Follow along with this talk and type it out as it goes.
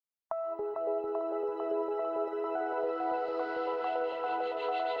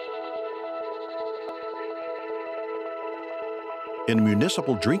In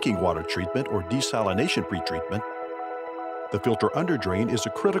municipal drinking water treatment or desalination pretreatment, the filter underdrain is a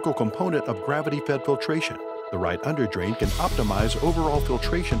critical component of gravity-fed filtration. The right underdrain can optimize overall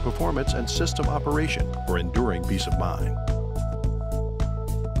filtration performance and system operation for enduring peace of mind.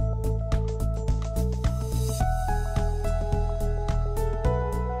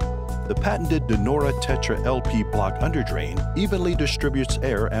 The patented NORA TETRA LP block underdrain evenly distributes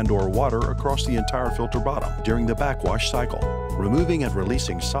air and/or water across the entire filter bottom during the backwash cycle. Removing and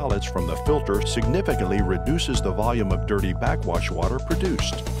releasing solids from the filter significantly reduces the volume of dirty backwash water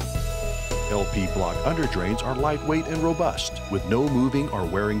produced. LP block underdrains are lightweight and robust, with no moving or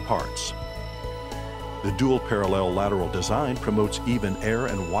wearing parts. The dual parallel lateral design promotes even air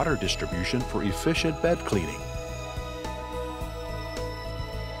and water distribution for efficient bed cleaning.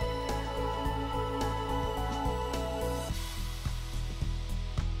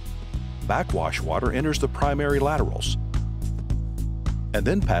 Backwash water enters the primary laterals and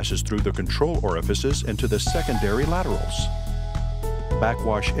then passes through the control orifices into the secondary laterals.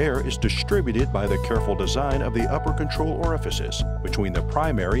 Backwash air is distributed by the careful design of the upper control orifices between the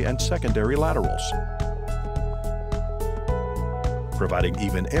primary and secondary laterals, providing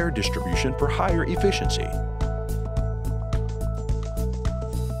even air distribution for higher efficiency.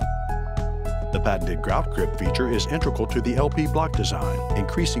 The patented grout grip feature is integral to the LP block design,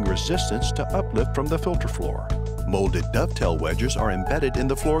 increasing resistance to uplift from the filter floor. Molded dovetail wedges are embedded in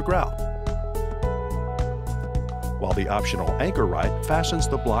the floor grout, while the optional anchor right fastens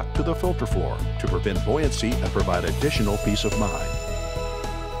the block to the filter floor to prevent buoyancy and provide additional peace of mind.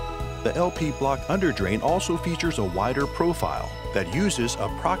 The LP block underdrain also features a wider profile that uses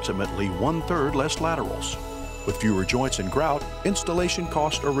approximately 1/3 less laterals. With fewer joints and grout, installation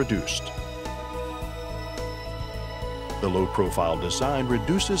costs are reduced. The low-profile design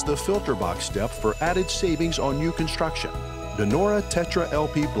reduces the filter box step for added savings on new construction. The NORA TETRA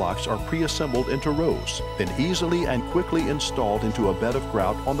LP blocks are pre-assembled into rows, then easily and quickly installed into a bed of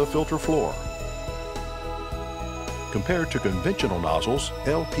grout on the filter floor. Compared to conventional nozzles,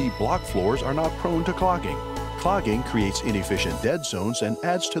 LP block floors are not prone to clogging. Clogging creates inefficient dead zones and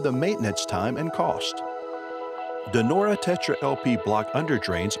adds to the maintenance time and cost. The NORA TETRA LP block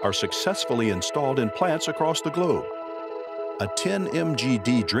underdrains are successfully installed in plants across the globe. A 10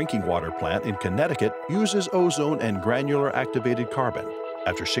 mgd drinking water plant in Connecticut uses ozone and granular activated carbon.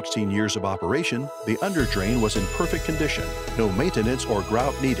 After 16 years of operation, the underdrain was in perfect condition, no maintenance or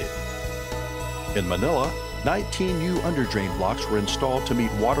grout needed. In Manila, 19 new underdrain blocks were installed to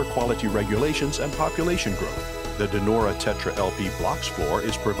meet water quality regulations and population growth. The NORA TETRA LP blocks floor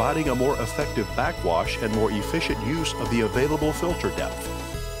is providing a more effective backwash and more efficient use of the available filter depth.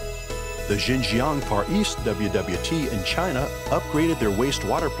 The Xinjiang Far East WWT in China upgraded their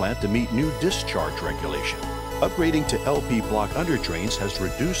wastewater plant to meet new discharge regulation. Upgrading to LP block underdrains has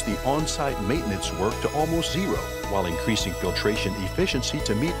reduced the on-site maintenance work to almost zero, while increasing filtration efficiency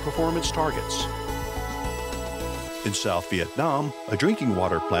to meet performance targets. In South Vietnam, a drinking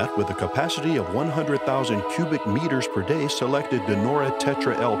water plant with a capacity of 100,000 cubic meters per day selected the NORA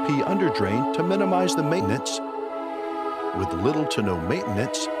TETRA LP underdrain to minimize the maintenance. With little to no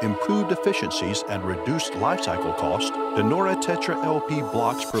maintenance, improved efficiencies, and reduced lifecycle cost, the NORA TETRA LP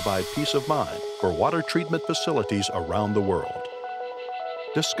blocks provide peace of mind for water treatment facilities around the world.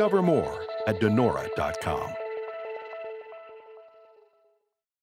 Discover more at denora.com.